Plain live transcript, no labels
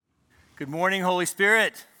Good morning, Holy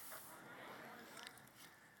Spirit.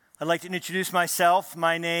 I'd like to introduce myself.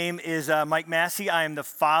 My name is Mike Massey. I am the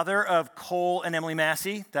father of Cole and Emily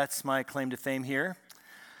Massey. That's my claim to fame here.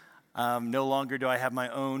 No longer do I have my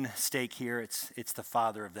own stake here. It's the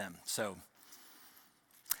father of them. So,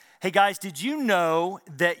 hey guys, did you know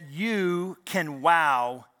that you can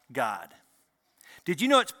wow God? Did you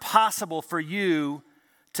know it's possible for you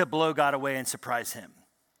to blow God away and surprise him?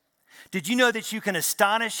 Did you know that you can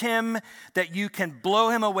astonish him, that you can blow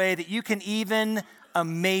him away, that you can even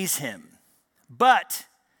amaze him? But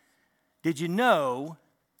did you know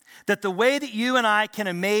that the way that you and I can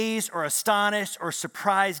amaze or astonish or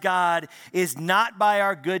surprise God is not by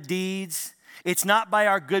our good deeds, it's not by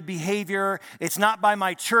our good behavior, it's not by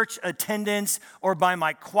my church attendance or by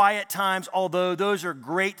my quiet times, although those are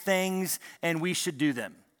great things and we should do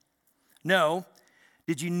them. No.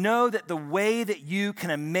 Did you know that the way that you can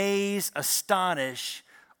amaze, astonish,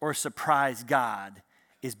 or surprise God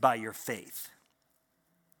is by your faith?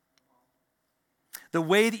 The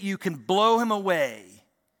way that you can blow him away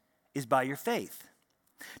is by your faith.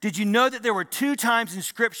 Did you know that there were 2 times in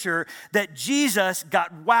Scripture that Jesus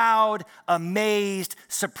got wowed, amazed,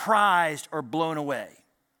 surprised, or blown away?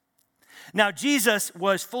 Now, Jesus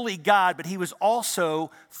was fully God, but he was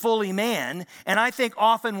also fully man. And I think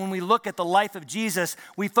often when we look at the life of Jesus,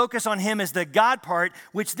 we focus on him as the God part,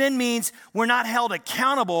 which then means we're not held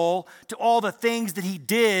accountable to all the things that he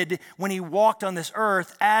did when he walked on this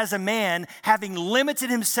earth as a man, having limited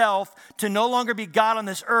himself to no longer be God on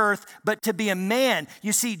this earth, but to be a man.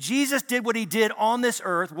 You see, Jesus did what he did on this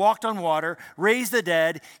earth, walked on water, raised the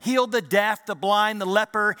dead, healed the deaf, the blind, the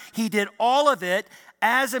leper. He did all of it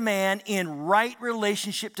as a man in right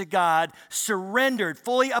relationship to God, surrendered,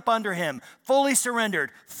 fully up under him, fully surrendered,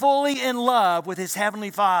 fully in love with his heavenly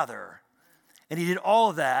Father. And he did all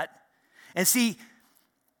of that. And see,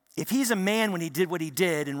 if he's a man when he did what he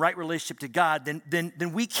did in right relationship to God,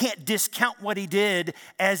 then we can't discount what he did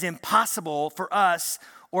as impossible for us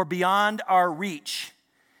or beyond our reach.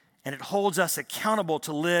 And it holds us accountable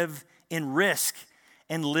to live in risk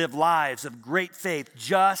and live lives of great faith,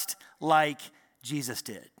 just like Jesus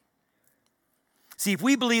did. See, if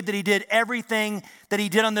we believe that he did everything that he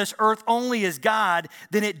did on this earth only as God,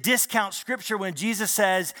 then it discounts Scripture when Jesus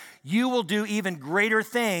says, you will do even greater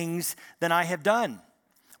things than I have done,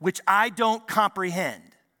 which I don't comprehend.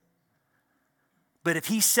 But if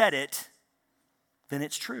he said it, then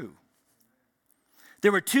it's true.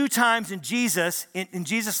 There were 2 times in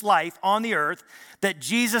Jesus' life on the earth that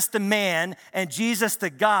Jesus the man and Jesus the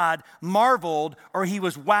God marveled, or he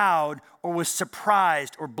was wowed or was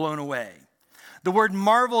surprised or blown away. The word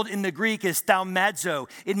marveled in the Greek is thaumazo.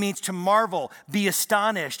 It means to marvel, be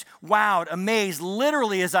astonished, wowed, amazed,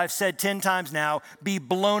 literally, as I've said 10 times now, be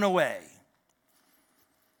blown away.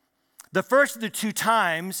 The first of the 2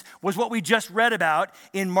 times was what we just read about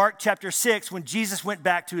in Mark chapter 6 when Jesus went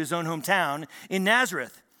back to his own hometown in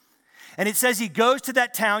Nazareth. And it says he goes to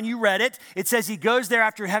that town, you read it. It says he goes there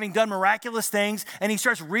after having done miraculous things, and he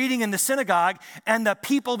starts reading in the synagogue, and the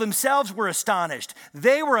people themselves were astonished.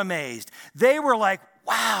 They were amazed. They were like,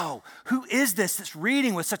 wow, who is this that's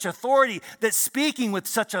reading with such authority, that's speaking with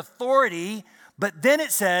such authority? But then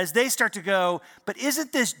it says they start to go, but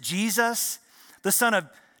isn't this Jesus, the son of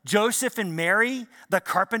Joseph and Mary, the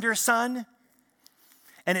carpenter's son?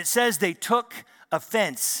 And it says they took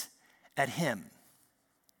offense at him.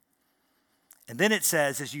 And then it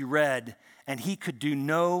says, as you read, and he could do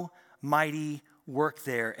no mighty work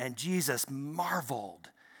there. And Jesus marveled,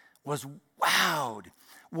 was wowed,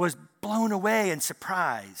 was blown away and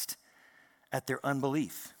surprised at their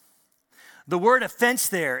unbelief. The word offense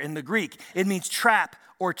there in the Greek, it means trap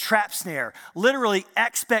or trap snare, literally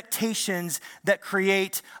expectations that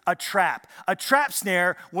create a trap. A trap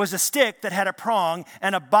snare was a stick that had a prong,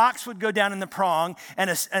 and a box would go down in the prong,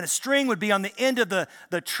 and a string would be on the end of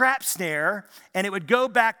the trap snare, and it would go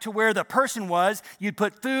back to where the person was. You'd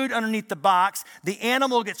put food underneath the box. The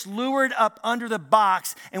animal gets lured up under the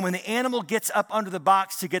box, and when the animal gets up under the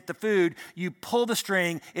box to get the food, you pull the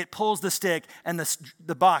string, it pulls the stick, and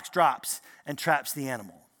the box drops and traps the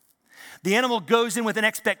animal. The animal goes in with an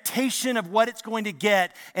expectation of what it's going to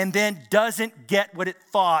get and then doesn't get what it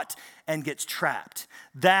thought and gets trapped.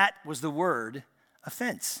 That was the word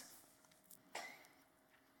offense.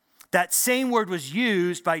 That same word was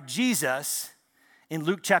used by Jesus in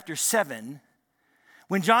Luke chapter 7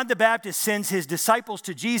 when John the Baptist sends his disciples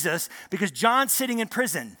to Jesus because John's sitting in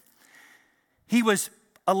prison. He was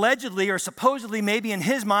allegedly or supposedly, maybe in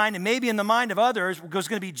his mind and maybe in the mind of others, was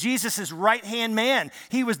going to be Jesus' right-hand man.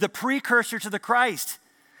 He was the precursor to the Christ.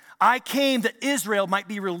 I came that Israel might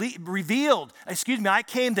be revealed. I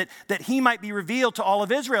came that he might be revealed to all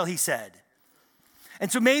of Israel, he said.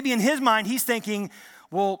 And so maybe in his mind, he's thinking,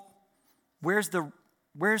 well, where's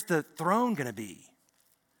the throne going to be?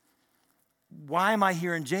 Why am I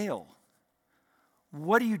here in jail?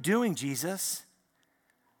 What are you doing, Jesus?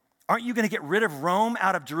 Aren't you going to get rid of Rome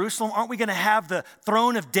out of Jerusalem? Aren't we going to have the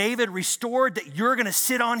throne of David restored that you're going to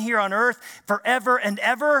sit on here on earth forever and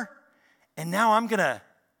ever? And now I'm going to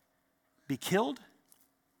be killed?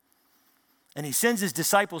 And he sends his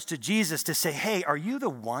disciples to Jesus to say, hey, are you the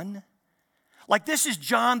one? Like, this is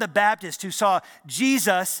John the Baptist who saw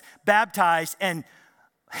Jesus baptized and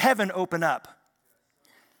heaven open up.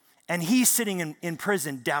 And he's sitting in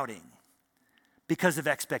prison doubting because of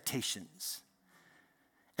expectations.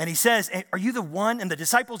 And he says, hey, are you the one? And the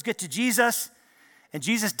disciples get to Jesus, and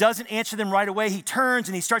Jesus doesn't answer them right away. He turns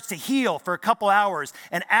and he starts to heal for a couple hours.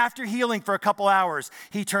 And after healing for a couple hours,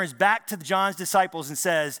 he turns back to John's disciples and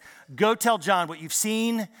says, go tell John what you've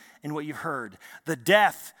seen and what you've heard. The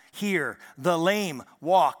deaf hear, the lame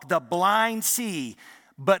walk, the blind see.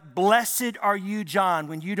 But blessed are you, John,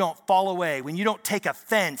 when you don't fall away, when you don't take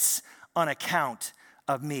offense on account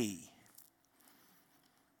of me.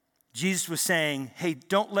 Jesus was saying, hey,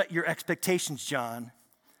 don't let your expectations, John,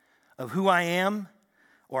 of who I am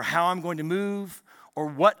or how I'm going to move or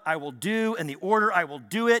what I will do and the order I will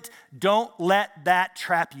do it, don't let that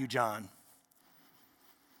trap you, John.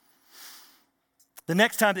 The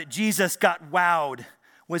next time that Jesus got wowed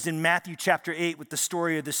was in Matthew chapter 8 with the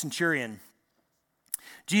story of the centurion.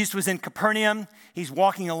 Jesus was in Capernaum, he's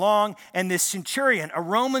walking along, and this centurion, a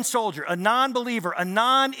Roman soldier, a non-believer, a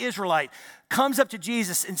non-Israelite, comes up to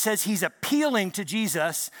Jesus and says he's appealing to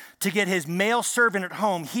Jesus to get his male servant at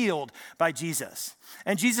home healed by Jesus.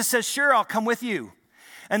 And Jesus says, sure, I'll come with you.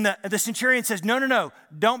 And the centurion says, no,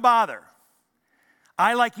 don't bother.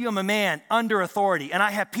 I, like you, am a man under authority, and I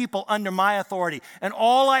have people under my authority. And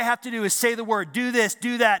all I have to do is say the word, do this,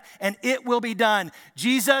 do that, and it will be done.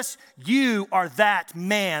 Jesus, you are that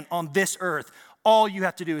man on this earth. All you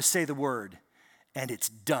have to do is say the word, and it's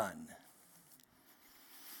done.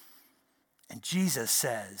 And Jesus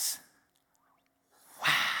says,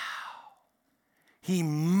 wow. He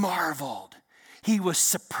marveled. He was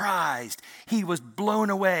surprised. He was blown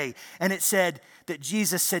away. And it said that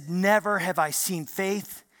Jesus said, never have I seen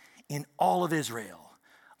faith in all of Israel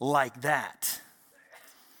like that.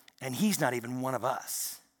 And he's not even one of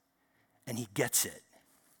us. And he gets it.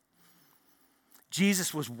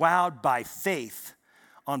 Jesus was wowed by faith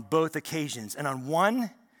on both occasions. And on one,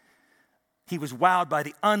 he was wowed by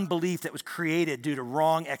the unbelief that was created due to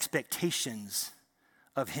wrong expectations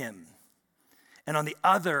of him. And on the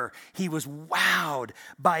other, he was wowed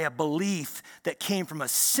by a belief that came from a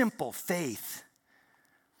simple faith.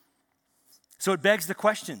 So it begs the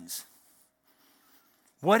questions.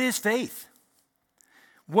 What is faith?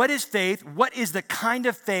 What is faith? What is the kind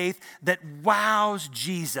of faith that wows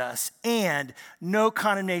Jesus? And no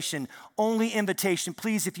condemnation, only invitation.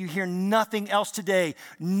 Please, if you hear nothing else today,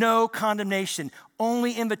 no condemnation,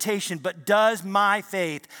 only invitation. But does my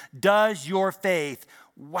faith, does your faith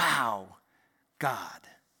wow God?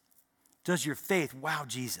 Does your faith wow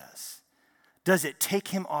Jesus? Does it take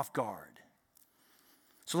him off guard?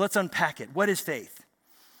 So let's unpack it. What is faith?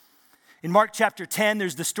 In Mark chapter 10,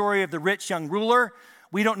 there's the story of the rich young ruler.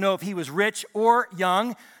 We don't know if he was rich or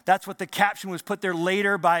young. That's what the caption was put there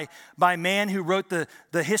later by man who wrote the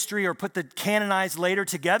history or put the canonized later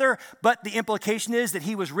together. But the implication is that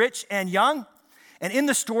he was rich and young. And in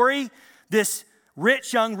the story, this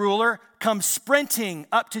rich young ruler comes sprinting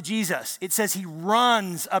up to Jesus. It says he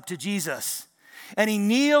runs up to Jesus. And he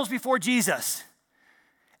kneels before Jesus.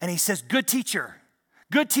 And he says, good teacher,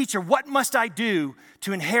 what must I do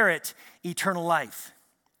to inherit eternal life?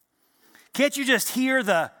 Can't you just hear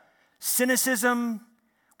the cynicism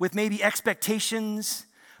with maybe expectations,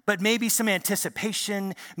 but maybe some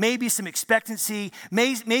anticipation, maybe some expectancy,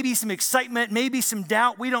 maybe some excitement, maybe some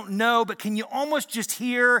doubt? We don't know, but can you almost just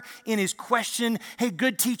hear in his question, hey,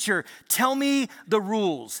 good teacher, tell me the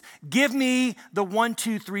rules. Give me the 1,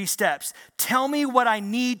 2, 3 steps. Tell me what I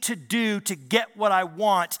need to do to get what I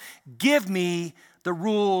want. Give me the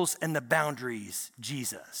rules and the boundaries,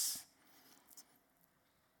 Jesus.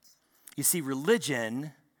 You see,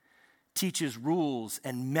 religion teaches rules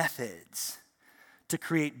and methods to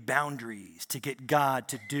create boundaries, to get God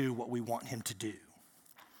to do what we want him to do.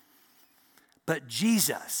 But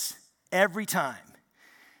Jesus, every time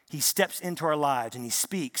he steps into our lives and he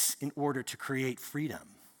speaks in order to create freedom,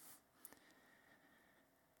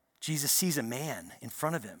 Jesus sees a man in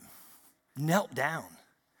front of him, knelt down,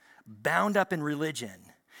 bound up in religion.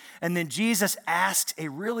 And then Jesus asks a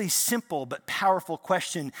really simple but powerful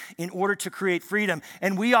question in order to create freedom.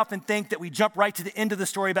 And we often think that we jump right to the end of the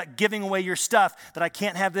story about giving away your stuff, that I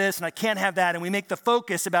can't have this and I can't have that, and we make the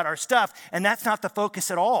focus about our stuff, and that's not the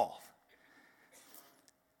focus at all.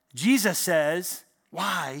 Jesus says,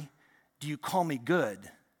 why do you call me good?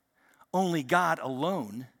 Only God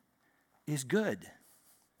alone is good.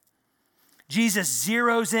 Jesus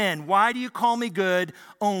zeroes in. Why do you call me good?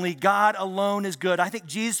 Only God alone is good. I think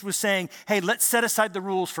Jesus was saying, hey, let's set aside the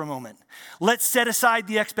rules for a moment. Let's set aside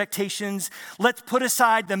the expectations. Let's put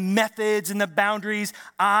aside the methods and the boundaries.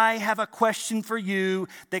 I have a question for you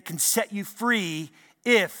that can set you free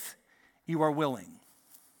if you are willing.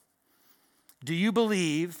 Do you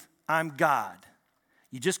believe I'm God?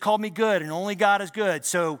 You just called me good and only God is good.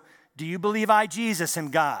 So do you believe I, Jesus,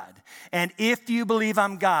 am God? And if you believe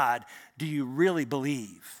I'm God, do you really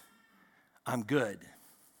believe I'm good?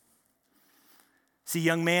 See,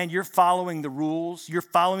 young man, you're following the rules. You're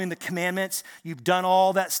following the commandments. You've done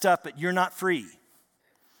all that stuff, but you're not free.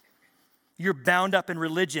 You're bound up in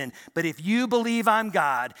religion. But if you believe I'm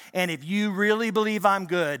God, and if you really believe I'm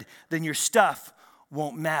good, then your stuff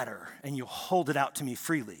won't matter, and you'll hold it out to me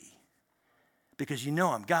freely because you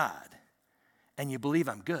know I'm God, and you believe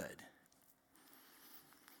I'm good.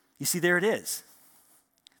 You see, there it is.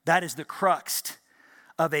 That is the crux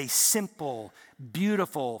of a simple,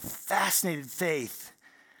 beautiful, fascinated faith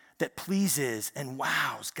that pleases and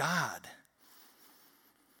wows God.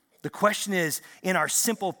 The question is, in our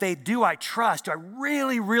simple faith, do I trust? Do I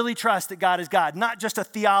really, really trust that God is God? Not just a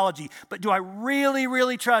theology, but do I really,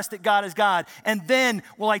 really trust that God is God? And then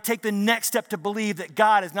will I take the next step to believe that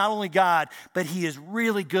God is not only God, but he is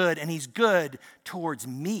really good and he's good towards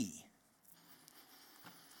me?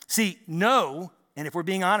 See, no, and if we're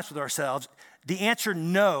being honest with ourselves, the answer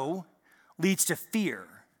no leads to fear.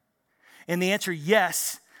 And the answer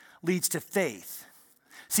yes leads to faith.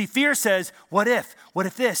 See, fear says, what if? What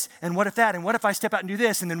if this? And what if that? And what if I step out and do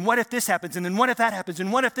this? And then what if this happens? And then what if that happens?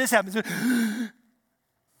 And what if this happens?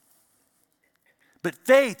 But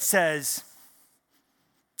faith says,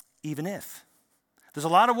 even if. There's a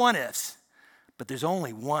lot of what ifs, but there's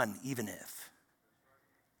only one even if.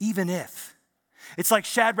 Even if. It's like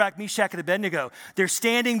Shadrach, Meshach, and Abednego. They're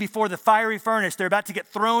standing before the fiery furnace. They're about to get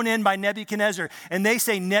thrown in by Nebuchadnezzar. And they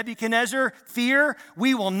say, Nebuchadnezzar, fear,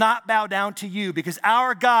 we will not bow down to you because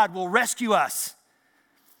our God will rescue us.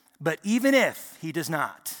 But even if he does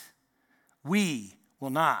not, we will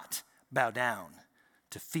not bow down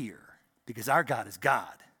to fear because our God is God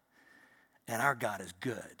and our God is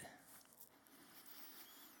good.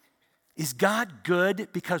 Is God good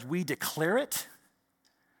because we declare it?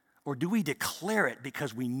 Or do we declare it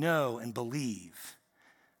because we know and believe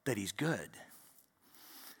that he's good?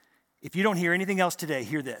 If you don't hear anything else today,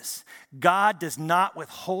 hear this. God does not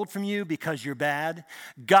withhold from you because you're bad.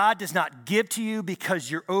 God does not give to you because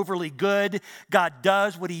you're overly good. God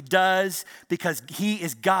does what he does because he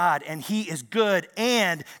is God and he is good.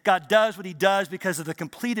 And God does what he does because of the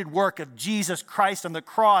completed work of Jesus Christ on the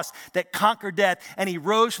cross that conquered death. And he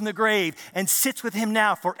rose from the grave and sits with him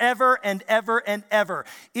now forever and ever and ever.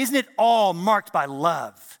 Isn't it all marked by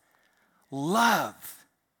love? Love.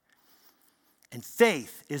 And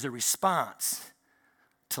faith is a response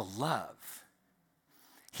to love.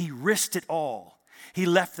 He risked it all. He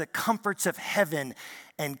left the comforts of heaven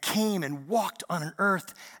and came and walked on an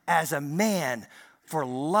earth as a man for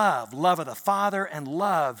love of the Father and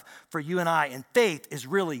love for you and I. And faith is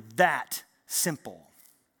really that simple.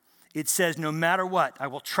 It says, no matter what, I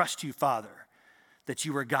will trust you, Father, that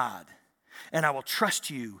you are God. And I will trust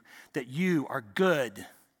you that you are good.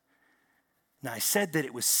 Now, I said that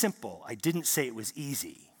it was simple. I didn't say it was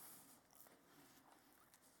easy.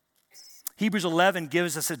 Hebrews 11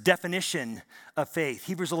 gives us a definition of faith.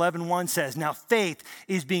 Hebrews 11:1 says, now faith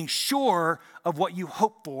is being sure of what you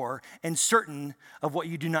hope for and certain of what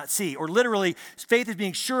you do not see. Or literally, faith is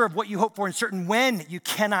being sure of what you hope for and certain when you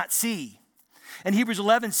cannot see. And Hebrews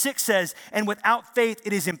 11:6 says, and without faith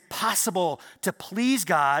it is impossible to please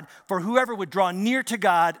God, for whoever would draw near to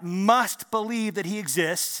God must believe that he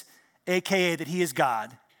exists, aka that he is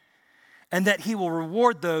God, and that he will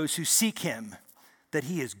reward those who seek him, that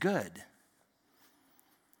he is good.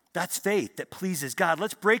 That's faith that pleases God.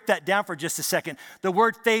 Let's break that down for just a second. The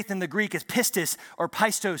word faith in the Greek is pistis or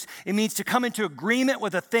pistos. It means to come into agreement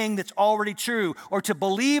with a thing that's already true, or to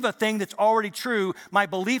believe a thing that's already true. My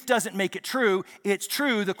belief doesn't make it true. It's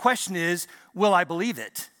true. The question is, will I believe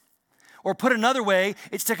it? Or put another way,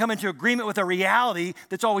 it's to come into agreement with a reality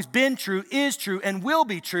that's always been true, is true, and will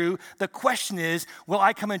be true. The question is, will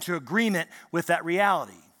I come into agreement with that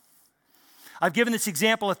reality? I've given this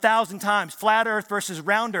example 1,000 times, flat earth versus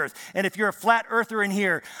round earth. And if you're a flat earther in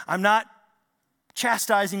here, I'm not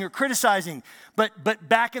chastising or criticizing, but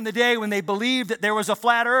back in the day when they believed that there was a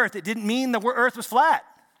flat earth, it didn't mean the earth was flat.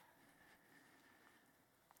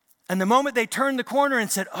 And the moment they turned the corner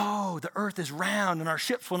and said, oh, the earth is round and our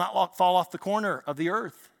ships will not fall off the corner of the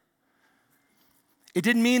earth, it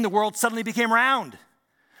didn't mean the world suddenly became round.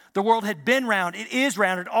 The world had been round. It is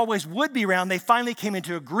round. It always would be round. They finally came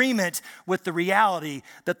into agreement with the reality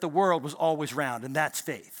that the world was always round, and that's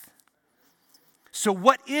faith. So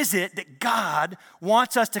what is it that God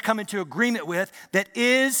wants us to come into agreement with that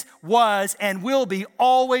is, was, and will be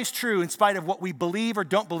always true in spite of what we believe or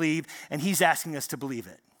don't believe, and he's asking us to believe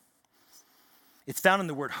it? It's found in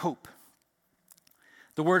the word hope.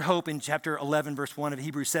 The word hope in chapter 11, verse 1 of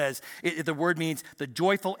Hebrews says, the word means the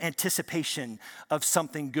joyful anticipation of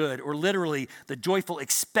something good, or literally the joyful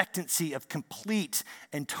expectancy of complete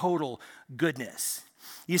and total goodness.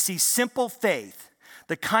 You see, simple faith,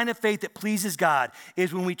 the kind of faith that pleases God,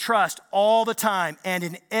 is when we trust all the time and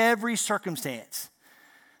in every circumstance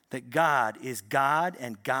that God is God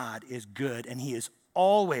and God is good, and he is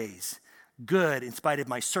always good in spite of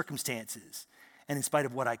my circumstances and in spite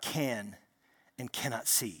of what I can and cannot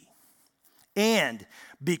see. And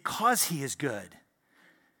because he is good,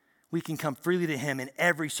 we can come freely to him in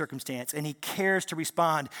every circumstance, and he cares to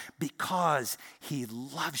respond because he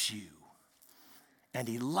loves you and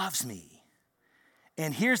he loves me.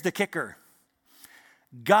 And here's the kicker.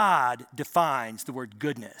 God defines the word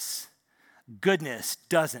goodness. Goodness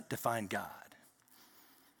doesn't define God.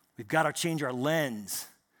 We've got to change our lens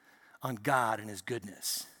on God and his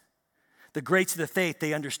goodness. The greats of the faith,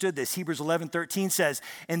 they understood this. Hebrews 11:13 says,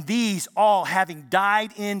 and these all having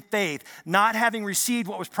died in faith, not having received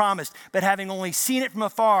what was promised, but having only seen it from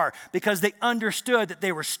afar, because they understood that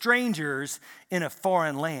they were strangers in a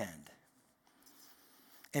foreign land.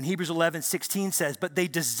 And Hebrews 11:16 says, but they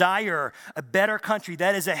desire a better country,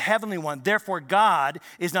 that is a heavenly one. Therefore God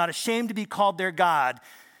is not ashamed to be called their God,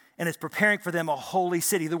 and is preparing for them a holy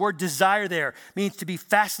city. The word desire there means to be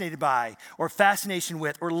fascinated by, or fascination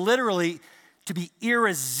with, or literally to be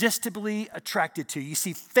irresistibly attracted to. You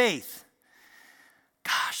see, faith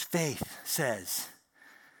says,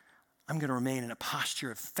 I'm going to remain in a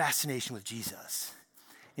posture of fascination with Jesus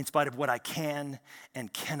in spite of what I can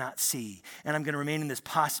and cannot see. And I'm going to remain in this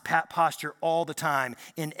posture all the time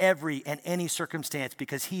in every and any circumstance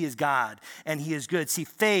because he is God and he is good. See,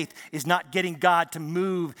 faith is not getting God to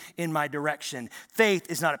move in my direction. Faith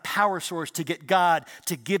is not a power source to get God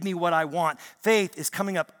to give me what I want. Faith is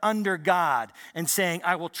coming up under God and saying,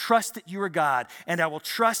 I will trust that you are God and I will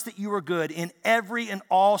trust that you are good in every and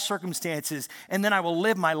all circumstances. And then I will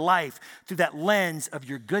live my life through that lens of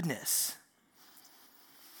your goodness.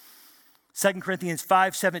 2 Corinthians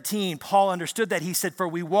 5:17, Paul understood that. He said, for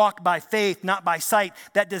we walk by faith, not by sight.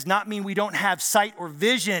 That does not mean we don't have sight or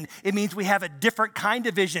vision. It means we have a different kind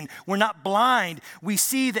of vision. We're not blind. We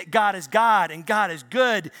see that God is God and God is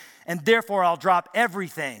good, and therefore I'll drop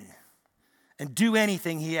everything and do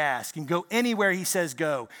anything he asks and go anywhere he says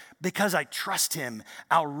go because I trust him.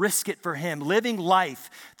 I'll risk it for him. Living life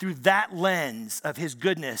through that lens of his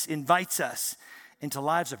goodness invites us into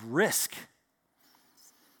lives of risk,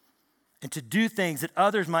 and to do things that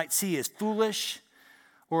others might see as foolish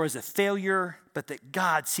or as a failure, but that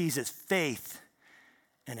God sees as faith,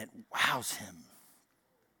 and it wows him.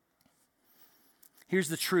 Here's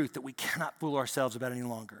the truth that we cannot fool ourselves about any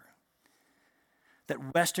longer.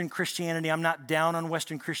 That Western Christianity, I'm not down on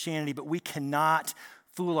Western Christianity, but we cannot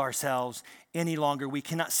fool ourselves any longer. We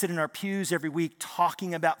cannot sit in our pews every week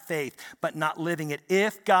talking about faith, but not living it.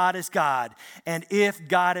 If God is God, and if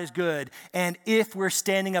God is good, and if we're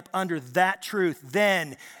standing up under that truth,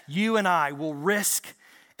 then you and I will risk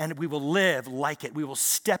and we will live like it. We will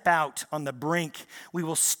step out on the brink. We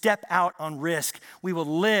will step out on risk. We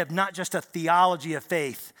will live not just a theology of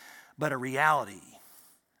faith, but a reality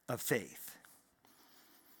of faith.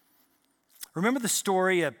 Remember the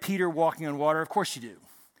story of Peter walking on water? Of course you do.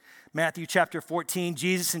 Matthew chapter 14,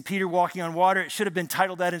 Jesus and Peter walking on water. It should have been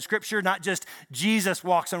titled that in Scripture, not just Jesus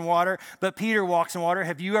walks on water, but Peter walks on water.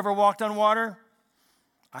 Have you ever walked on water?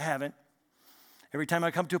 I haven't. Every time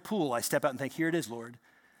I come to a pool, I step out and think, here it is, Lord.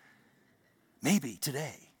 Maybe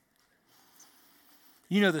today.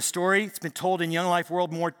 You know the story. It's been told in Young Life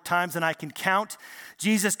World more times than I can count.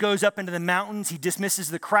 Jesus goes up into the mountains. He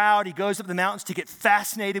dismisses the crowd. He goes up the mountains to get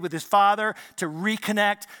fascinated with his Father, to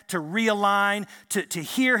reconnect, to realign, to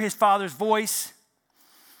hear his Father's voice.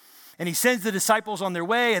 And he sends the disciples on their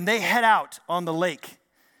way, and they head out on the lake.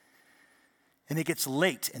 And it gets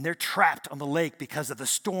late, and they're trapped on the lake because of the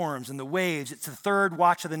storms and the waves. It's the third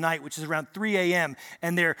watch of the night, which is around 3 a.m.,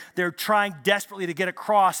 and they're trying desperately to get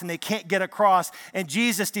across, and they can't get across. And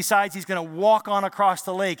Jesus decides he's going to walk on across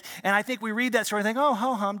the lake. And I think we read that story and think, oh,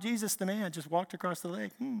 ho-hum, Jesus the man just walked across the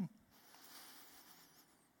lake.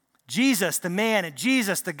 Jesus, the man, and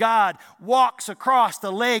Jesus, the God, walks across the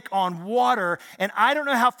lake on water. And I don't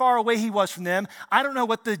know how far away he was from them. I don't know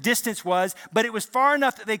what the distance was, but it was far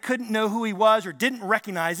enough that they couldn't know who he was or didn't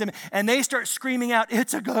recognize him. And they start screaming out,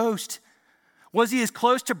 "It's a ghost." Was he as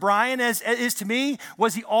close to Brian as is to me?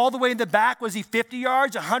 Was he all the way in the back? Was he 50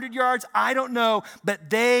 yards, 100 yards? I don't know, but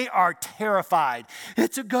they are terrified.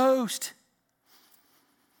 It's a ghost.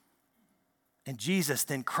 And Jesus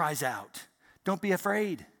then cries out, "Don't be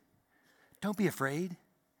afraid. Don't be afraid.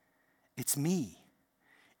 It's me.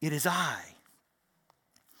 It is I."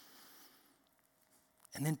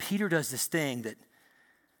 And then Peter does this thing that,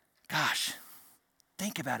 gosh,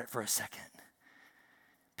 think about it for a second.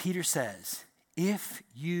 Peter says, "If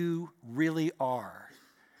you really are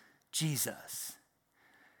Jesus,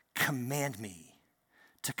 command me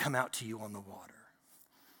to come out to you on the water."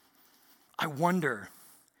 I wonder,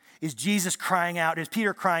 is Jesus crying out, is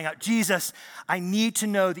Peter crying out, "Jesus, I need to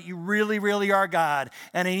know that you really, really are God,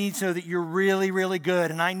 and I need to know that you're really, really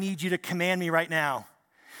good, and I need you to command me right now."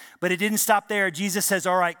 But it didn't stop there. Jesus says,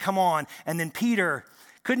 "All right, come on." And then Peter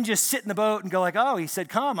couldn't just sit in the boat and go like, "Oh," he said,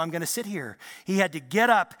 "Come, I'm going to sit here." He had to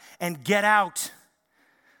get up and get out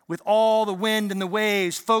with all the wind and the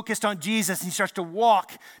waves focused on Jesus, and he starts to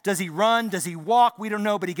walk. Does he run? Does he walk? We don't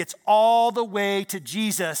know, but he gets all the way to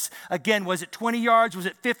Jesus. Again, was it 20 yards? Was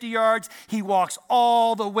it 50 yards? He walks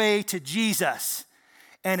all the way to Jesus.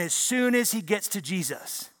 And as soon as he gets to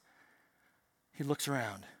Jesus, he looks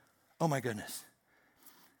around. Oh my goodness.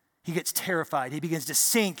 He gets terrified. He begins to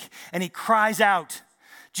sink, and he cries out,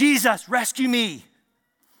 "Jesus, rescue me."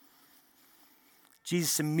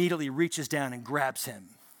 Jesus immediately reaches down and grabs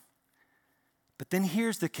him. But then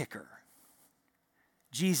here's the kicker.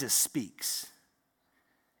 Jesus speaks,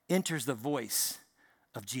 enters the voice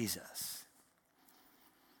of Jesus.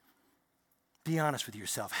 Be honest with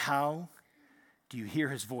yourself. How do you hear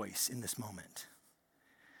his voice in this moment?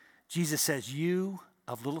 Jesus says, "You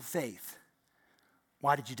of little faith,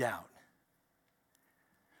 why did you doubt?"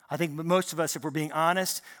 I think most of us, if we're being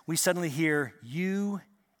honest, we suddenly hear, "You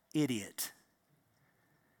idiot.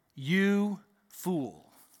 You fool.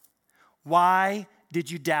 Why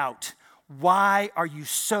did you doubt? Why are you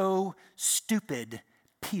so stupid,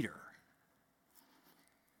 Peter?"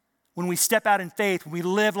 When we step out in faith, when we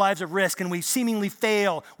live lives of risk and we seemingly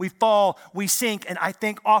fail, we fall, we sink, and I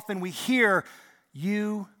think often we hear,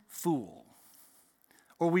 "You fool."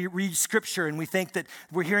 Or we read scripture and we think that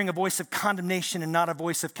we're hearing a voice of condemnation and not a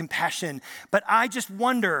voice of compassion. But I just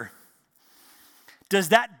wonder, does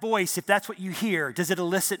that voice, if that's what you hear, does it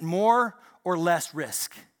elicit more or less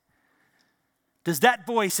risk? Does that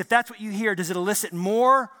voice, if that's what you hear, does it elicit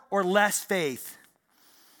more or less faith?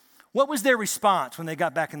 What was their response when they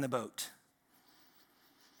got back in the boat?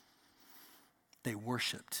 They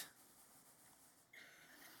worshiped.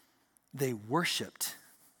 They worshiped.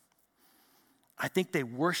 I think they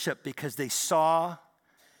worshiped because they saw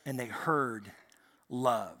and they heard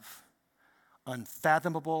love.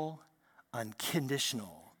 Unfathomable,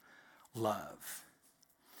 unconditional love.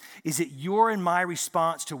 Is it your and my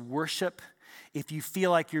response to worship if you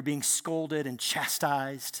feel like you're being scolded and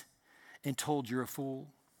chastised and told you're a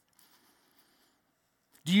fool?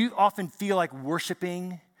 Do you often feel like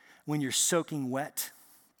worshiping when you're soaking wet?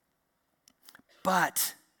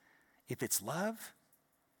 But if it's love,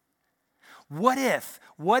 what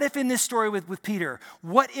if in this story with Peter,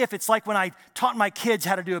 what if it's like when I taught my kids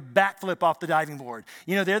how to do a backflip off the diving board?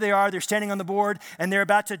 You know, there they are, they're standing on the board and they're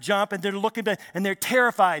about to jump and they're looking and they're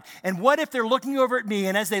terrified. And what if they're looking over at me,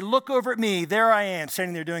 and as they look over at me, there I am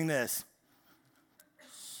standing there doing this.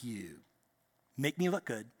 You make me look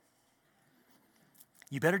good.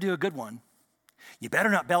 You better do a good one. You better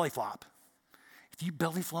not belly flop. If you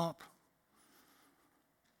belly flop,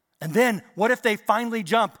 and then what if they finally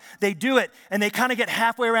jump? They do it, and they kind of get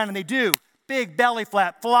halfway around, and they do. Big belly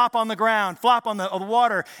flap, flop on the ground, flop on the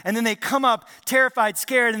water, and then they come up terrified,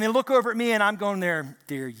 scared, and they look over at me, and I'm going there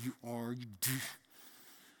you are, you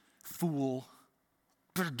fool.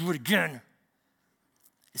 Better do it again.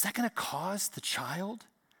 Is that going to cause the child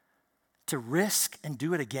to risk and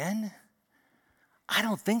do it again? I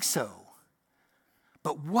don't think so.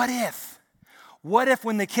 But what if? What if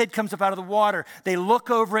when the kid comes up out of the water, they look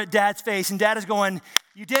over at dad's face and dad is going,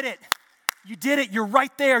 "You did it. You did it. You're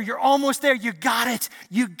right there. You're almost there. You got it.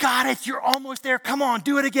 You got it. You're almost there. Come on,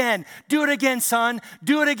 do it again. Do it again, son.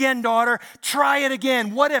 Do it again, daughter. Try it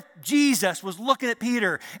again. What if Jesus was looking at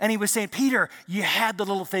Peter and he was saying, Peter, you had the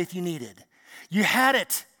little faith you needed. You had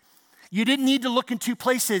it. You didn't need to look in two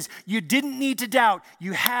places. You didn't need to doubt.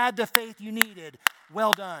 You had the faith you needed.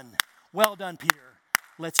 Well done. Well done, Peter.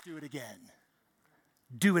 Let's do it again.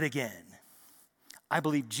 Do it again. I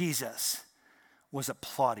believe Jesus was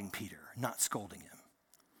applauding Peter, not scolding him.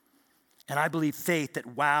 And I believe faith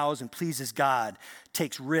that wows and pleases God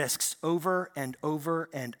takes risks over and over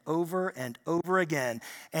and over and over again,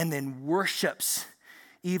 and then worships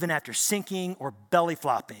even after sinking or belly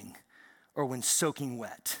flopping or when soaking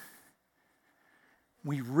wet.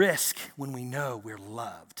 We risk when we know we're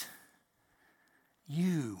loved.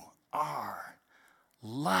 You are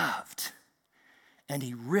loved. And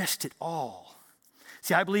he risked it all.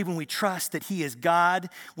 See, I believe when we trust that he is God,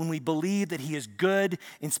 when we believe that he is good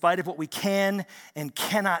in spite of what we can and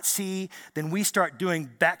cannot see, then we start doing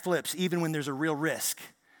backflips even when there's a real risk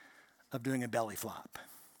of doing a belly flop.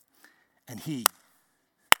 And he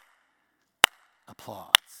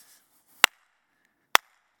applauds.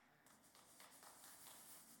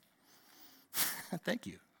 Thank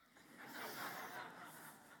you.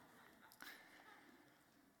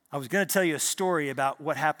 I was going to tell you a story about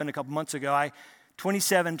what happened a couple months ago.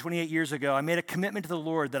 28 years ago, I made a commitment to the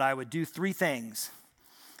Lord that I would do 3 things.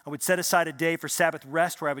 I would set aside a day for Sabbath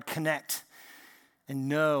rest where I would connect and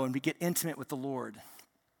know and get intimate with the Lord.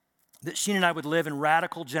 That Sheen and I would live in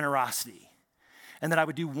radical generosity, and that I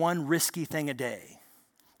would do one risky thing a day.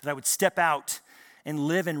 That I would step out and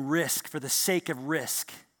live in risk for the sake of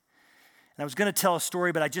risk. And I was going to tell a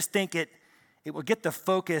story, but I just think it will get the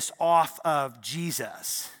focus off of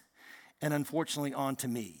Jesus and unfortunately onto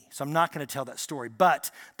me. So I'm not going to tell that story.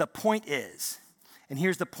 But the point is, and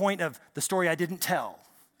here's the point of the story I didn't tell,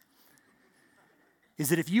 is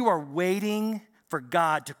that if you are waiting for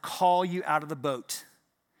God to call you out of the boat,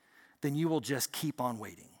 then you will just keep on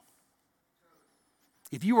waiting.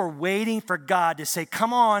 If you are waiting for God to say,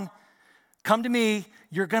 come on, come to me,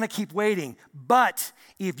 you're going to keep waiting. But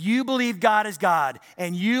if you believe God is God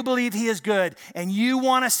and you believe he is good and you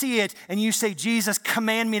want to see it and you say, Jesus,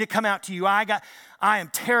 command me to come out to you. I am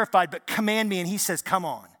terrified, but command me. And he says, come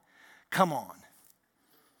on, come on.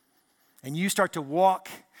 And you start to walk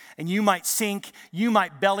and you might sink, you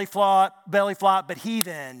might belly flop, but he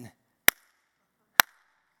then,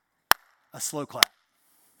 a slow clap.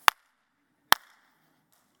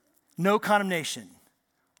 No condemnation,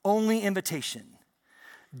 only invitation.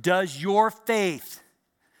 Does your faith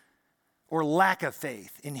or lack of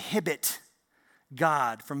faith inhibit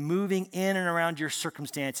God from moving in and around your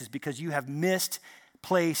circumstances because you have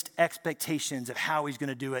misplaced expectations of how he's going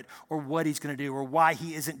to do it or what he's going to do or why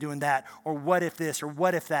he isn't doing that or what if this or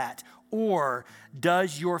what if that? Or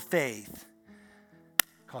does your faith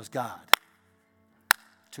cause God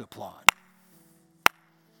to applaud?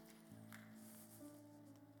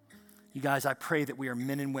 You guys, I pray that we are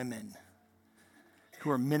men and women who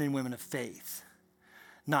are men and women of faith,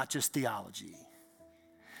 not just theology.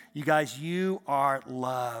 You guys, you are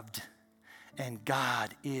loved, and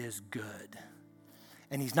God is good.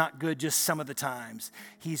 And he's not good just some of the times.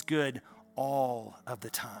 He's good all of the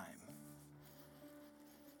time.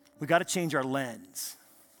 We got to change our lens.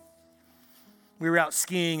 We were out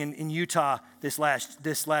skiing in Utah this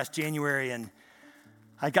last January, and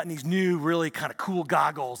I'd gotten these new, really kind of cool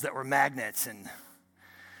goggles that were magnets, and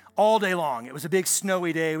all day long. It was a big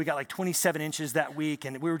snowy day. We got like 27 inches that week,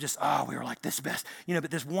 and we were like, this is best.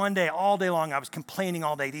 But this one day, all day long, I was complaining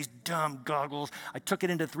all day. These dumb goggles. I took it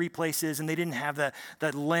into 3 places, and they didn't have the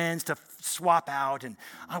lens to swap out, and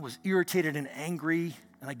I was irritated and angry.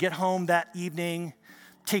 And I get home that evening,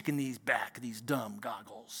 taking these dumb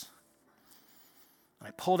goggles. And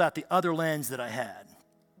I pulled out the other lens that I had,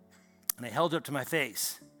 and I held it up to my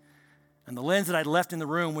face. And the lens that I'd left in the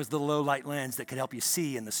room was the low light lens that could help you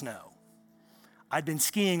see in the snow. I'd been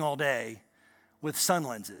skiing all day with sun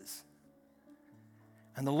lenses.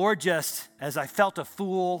 And the Lord just, as I felt a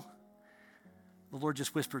fool, the Lord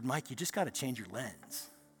just whispered, Mike, you just got to change your lens.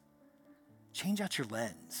 Change out your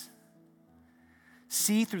lens.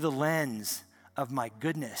 See through the lens of my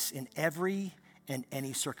goodness in every and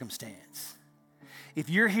any circumstance. If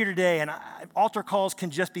you're here today, and altar calls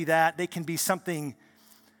can just be that, they can be something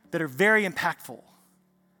that are very impactful,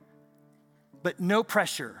 but no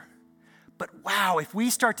pressure. But wow, if we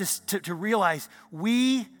start to realize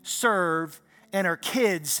we serve and are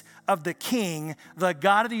kids of the King, the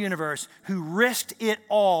God of the universe, who risked it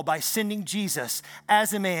all by sending Jesus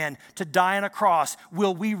as a man to die on a cross,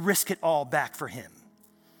 will we risk it all back for him?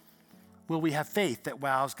 will we have faith that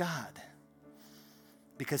wows God?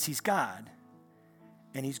 Because he's God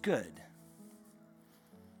and he's good.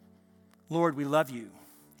 Lord, we love you.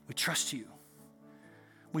 We trust you.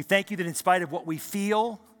 We thank you that in spite of what we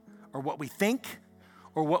feel or what we think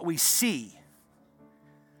or what we see,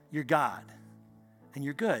 you're God and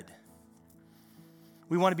you're good.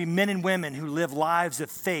 We want to be men and women who live lives of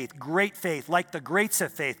faith, like the greats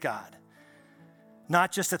of faith, God.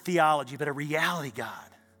 Not just a theology, but a reality,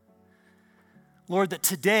 God. Lord, that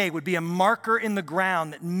today would be a marker in the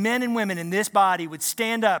ground that men and women in this body would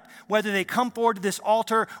stand up, whether they come forward to this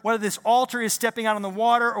altar, whether this altar is stepping out on the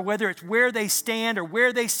water, or whether it's where they stand or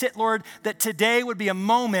where they sit, Lord, that today would be a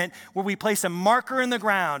moment where we place a marker in the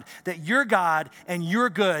ground that you're God and you're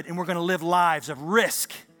good, and we're going to live lives of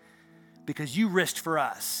risk because you risked for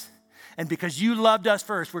us. And because you loved us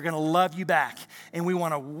first, we're going to love you back, and we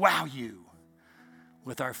want to wow you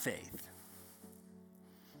with our faith.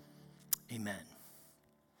 Amen.